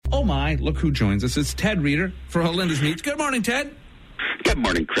Oh, my. Look who joins us. It's Ted Reader for Linda's Meats. Good morning, Ted. Good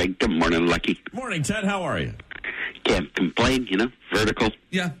morning, Craig. Good morning, Lucky. Morning, Ted. How are you? Can't complain, vertical.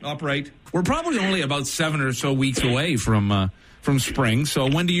 Yeah, upright. We're probably only about 7 or so weeks away from spring. So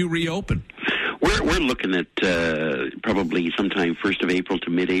when do you reopen? We're looking at probably sometime 1st of April to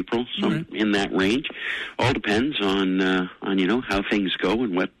mid-April, so right. In that range. All depends on how things go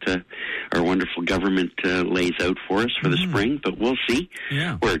and what our wonderful government lays out for us for the spring. But we'll see.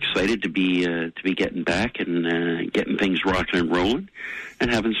 Yeah. We're excited to be getting back and getting things rocking and rolling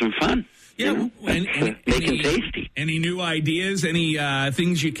and having some fun. Yeah, making tasty. Any new ideas? Any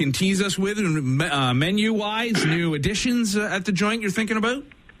things you can tease us with, menu-wise? New additions at the joint you're thinking about?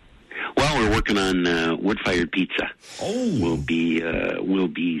 Well, we're working on wood-fired pizza. Oh, will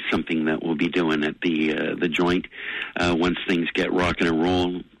be something that we'll be doing at the joint once things get rocking and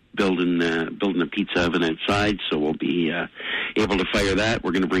rolling. Building a pizza oven outside, so we'll be able to fire that.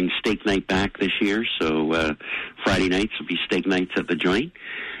 We're going to bring steak night back this year, so Friday nights will be steak nights at the joint.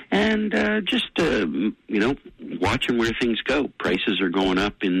 And just watching where things go. Prices are going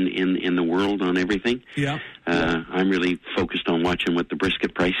up in the world on everything. Yeah. I'm really focused on watching what the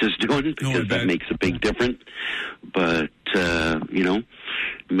brisket price is doing because that makes a big difference. But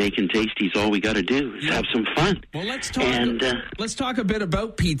making tasty is all we got to do is have some fun. Well, let's talk a bit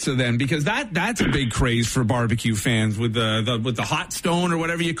about pizza then, because that's a big craze for barbecue fans with the hot stone or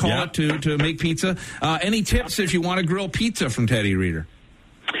whatever you call it to make pizza. Any tips if you want to grill pizza from Teddy Reader?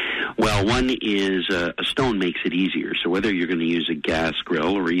 Well, one is a stone makes it easier. So whether you're going to use a gas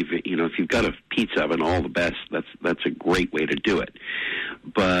grill or even, if you've got a pizza oven, all the best. That's a great way to do it.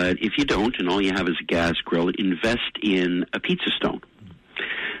 But if you don't and all you have is a gas grill, invest in a pizza stone.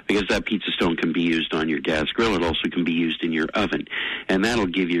 Because that pizza stone can be used on your gas grill. It also can be used in your oven. And that'll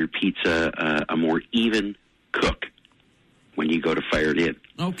give your pizza a more even cook when you go to fire it in.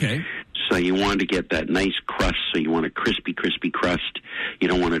 Okay. So you want to get that nice crust, so you want a crispy crust. You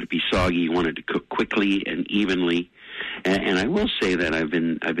don't want it to be soggy. You want it to cook quickly and evenly. And I will say that I've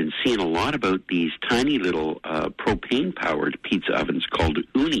been seeing a lot about these tiny little propane-powered pizza ovens called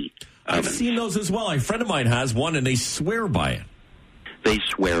Uni ovens. I've seen those as well. A friend of mine has one, and they swear by it. They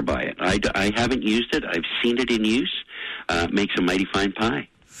swear by it. I haven't used it. I've seen it in use. Makes a mighty fine pie.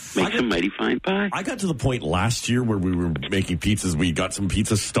 I got to the point last year where we were making pizzas. We got some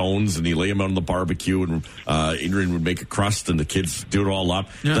pizza stones, and you lay them out on the barbecue, and Adrian would make a crust, and the kids do it all up.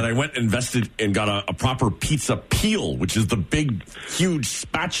 Yeah. Then I went and invested and got a proper pizza peel, which is the big, huge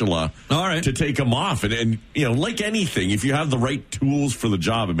spatula to take them off. And like anything, if you have the right tools for the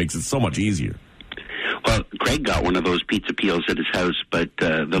job, it makes it so much easier. Well, Craig got one of those pizza peels at his house, but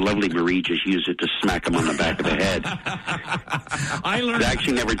the lovely Marie just used it to smack him on the back of the head. He's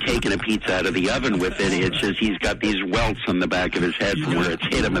actually never taken a pizza out of the oven with it. It's just he's got these welts on the back of his head from where it's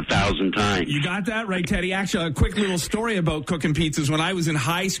hit him 1,000 times. You got that right, Teddy. Actually, a quick little story about cooking pizzas. When I was in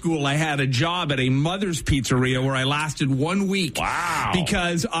high school, I had a job at a Mother's Pizzeria where I lasted 1 week. Wow.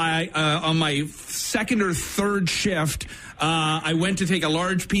 Because on my second or third shift, I went to take a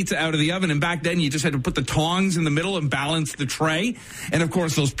large pizza out of the oven, and back then you just had to put the tongs in the middle and balance the tray. And, of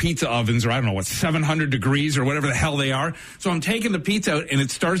course, those pizza ovens are, 700 degrees or whatever the hell they are. So I'm taking the pizza out, and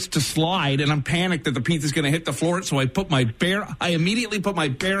it starts to slide, and I'm panicked that the pizza's going to hit the floor. So I immediately put my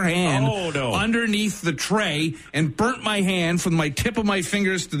bare hand underneath the tray and burnt my hand from my tip of my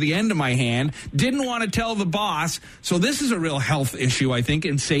fingers to the end of my hand. Didn't want to tell the boss. So this is a real health issue, I think,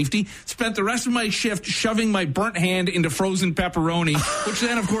 and safety. Spent the rest of my shift shoving my burnt hand into frozen pepperoni, which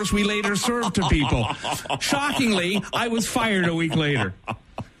then, of course, we later served to people. Shockingly, I was fired a week later.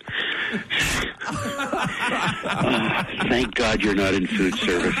 Thank God you're not in food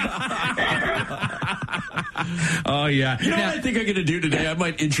service. Oh, yeah. You know what I think I'm going to do today? I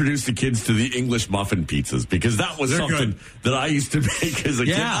might introduce the kids to the English muffin pizzas, because that was something that I used to make as a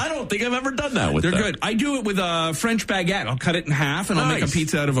kid. I don't think I've ever done that with them. They're good. I do it with a French baguette. I'll cut it in half, and I'll make a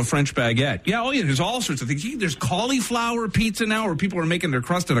pizza out of a French baguette. Yeah, there's all sorts of things. There's cauliflower pizza now, where people are making their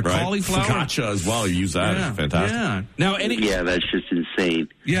crust out of cauliflower. Focaccia as well. You use that. It's fantastic. Yeah. Now, that's just insane.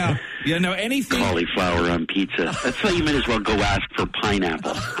 Yeah. Yeah, no, anything. Cauliflower on pizza. That's why you might as well go ask for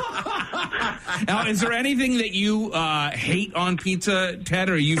pineapple. Now, is there anything that you hate on pizza, Ted,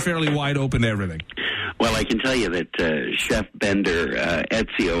 or are you fairly wide open to everything? Well, I can tell you that Chef Bender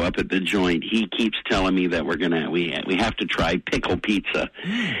Ezio up at the Joint, he keeps telling me that we have to try pickle pizza.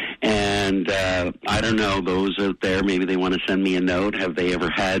 And I don't know, those out there, maybe they want to send me a note. Have they ever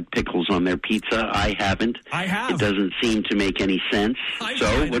had pickles on their pizza? I haven't. I have. It doesn't seem to make any sense.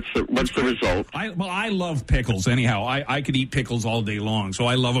 What's the result? I love pickles anyhow. I could eat pickles all day long, so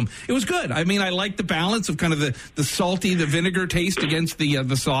I love them. It was good. I mean, I like the balance of kind of the salty, the vinegar taste against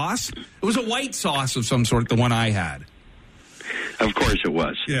the sauce. It was a white sauce of some sort, the one I had. Of course it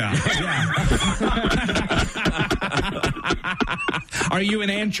was. Yeah. Are you an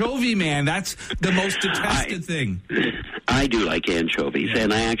anchovy man? That's the most detested thing. I do like anchovies,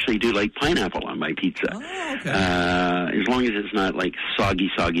 and I actually do like pineapple on my pizza. Oh, okay. As long as it's not like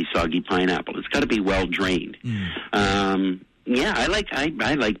soggy pineapple. It's got to be well drained. Yeah, I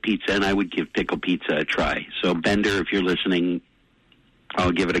like pizza, and I would give pickle pizza a try. So, Bender, if you're listening,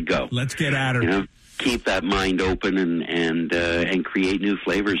 I'll give it a go. Let's get at her. You know, keep that mind open and create new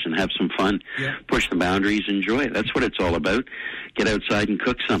flavors and have some fun. Yeah. Push the boundaries, enjoy it. That's what it's all about. Get outside and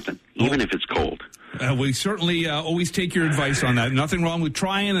cook something, even if it's cold. We certainly always take your advice on that. Nothing wrong with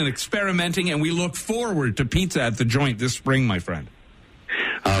trying and experimenting, and we look forward to Pizza at the Joint this spring, my friend.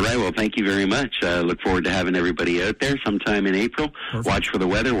 All right. Well, thank you very much. Look forward to having everybody out there sometime in April. Perfect. Watch for the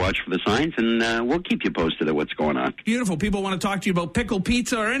weather, watch for the signs, and we'll keep you posted of what's going on. Beautiful. People want to talk to you about pickle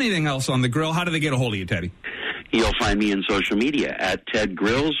pizza or anything else on the grill. How do they get a hold of you, Teddy? You'll find me in social media at Ted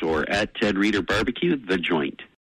Grills or at Ted Reader Barbecue, The Joint.